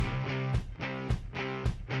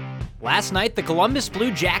Last night, the Columbus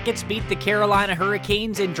Blue Jackets beat the Carolina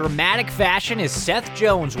Hurricanes in dramatic fashion as Seth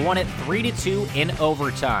Jones won it 3-2 in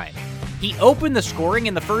overtime. He opened the scoring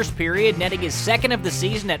in the first period, netting his second of the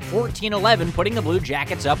season at 14-11, putting the Blue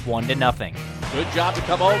Jackets up 1-0. Good job to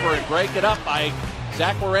come over and break it up by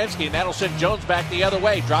Zach Werenski, and that'll send Jones back the other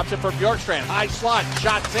way. Drops it for Bjorkstrand. High slot,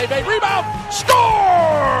 shot, save, a rebound,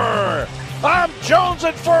 score! I'm Jones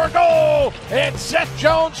in for a goal, and Seth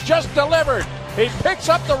Jones just delivered. He picks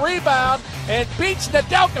up the rebound and beats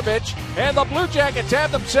Nedeljkovic, and the Blue Jackets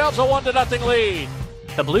have themselves a 1-0 lead.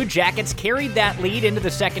 The Blue Jackets carried that lead into the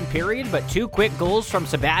second period, but two quick goals from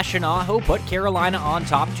Sebastian Aho put Carolina on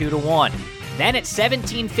top 2-1. Then at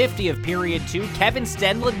 17:50 of period 2, Kevin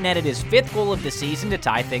Stenlund netted his fifth goal of the season to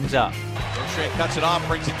tie things up. Bjorkstrand cuts it off,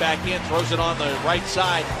 brings it back in, throws it on the right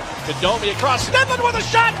side to Domi across. Stenlund with a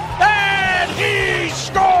shot, and he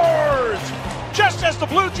scores! Just as the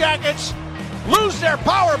Blue Jackets lose their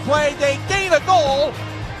power play, they gain a goal,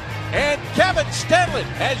 and Kevin Stenlund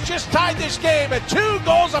has just tied this game at 2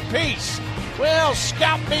 goals apiece. Well,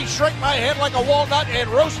 scalp me, shrink my head like a walnut, and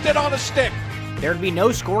roast it on a stick. There'd be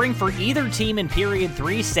no scoring for either team in period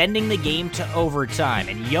 3, sending the game to overtime,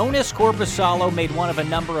 and Joonas Korpisalo made one of a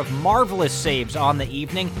number of marvelous saves on the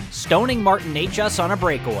evening, stoning Martin Necas on a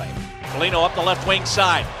breakaway. Foligno up the left wing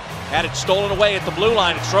side. Had it stolen away at the blue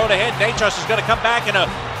line. It's thrown ahead. Necas is going to come back in a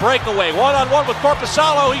breakaway. One-on-one with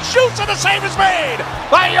Korpisalo. He shoots, and the save is made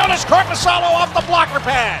by Joonas Korpisalo off the blocker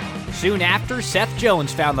pad. Soon after, Seth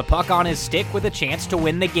Jones found the puck on his stick with a chance to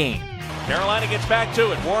win the game. Carolina gets back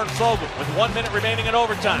to it. Warren Fogle with 1 minute remaining in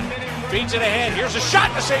overtime. Feeds it ahead. Here's a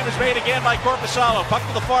shot. The save is made again by Korpisalo. Puck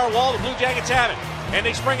to the far wall. The Blue Jackets have it. And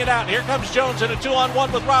they spring it out. Here comes Jones in a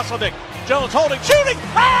 2-on-1 with Roslovic. Jones holding, shooting,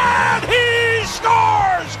 and he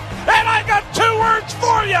scores! And I got 2 words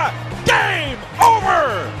for you. Game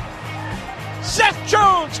over. Seth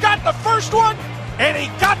Jones got the first one, and he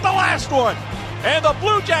got the last one. And the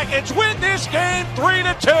Blue Jackets win this game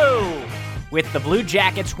 3-2. With the Blue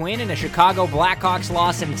Jackets win and a Chicago Blackhawks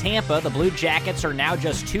loss in Tampa, the Blue Jackets are now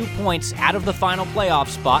just 2 points out of the final playoff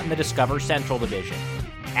spot in the Discover Central Division.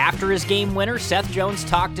 After his game winner, Seth Jones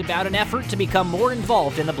talked about an effort to become more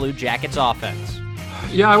involved in the Blue Jackets offense.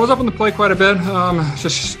 Yeah, I was up on the play quite a bit,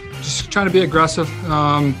 just trying to be aggressive.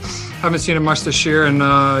 Haven't seen it much this year, and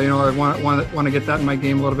I want to get that in my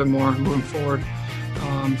game a little bit more moving forward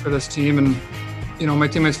for this team. And my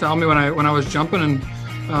teammates found me when I was jumping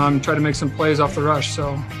and tried to make some plays off the rush.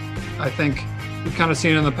 So I think we've kind of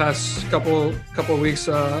seen in the past couple of weeks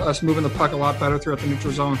us moving the puck a lot better throughout the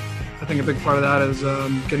neutral zone. I think a big part of that is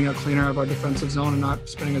getting out cleaner out of our defensive zone and not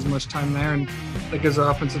spending as much time there, and that gives our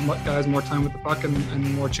offensive guys more time with the puck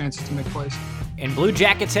and more chances to make plays. And Blue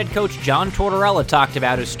Jackets head coach John Tortorella talked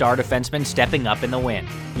about his star defenseman stepping up in the win.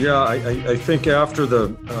 Yeah, I think after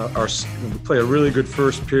we play a really good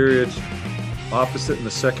first period, opposite in the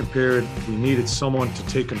second period, we needed someone to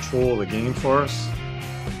take control of the game for us.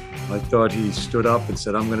 I thought he stood up and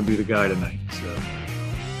said, "I'm going to be the guy tonight." So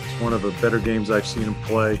it's one of the better games I've seen him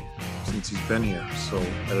play since he's been here, so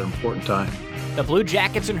at an important time. The Blue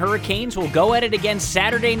Jackets and Hurricanes will go at it again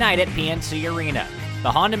Saturday night at PNC Arena.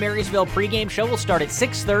 The Honda Marysville pregame show will start at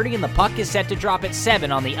 6:30, and the puck is set to drop at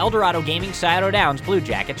 7 on the Eldorado Gaming Scioto Downs Blue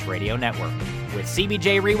Jackets radio network. With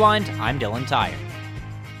CBJ Rewind, I'm Dylan Tyre.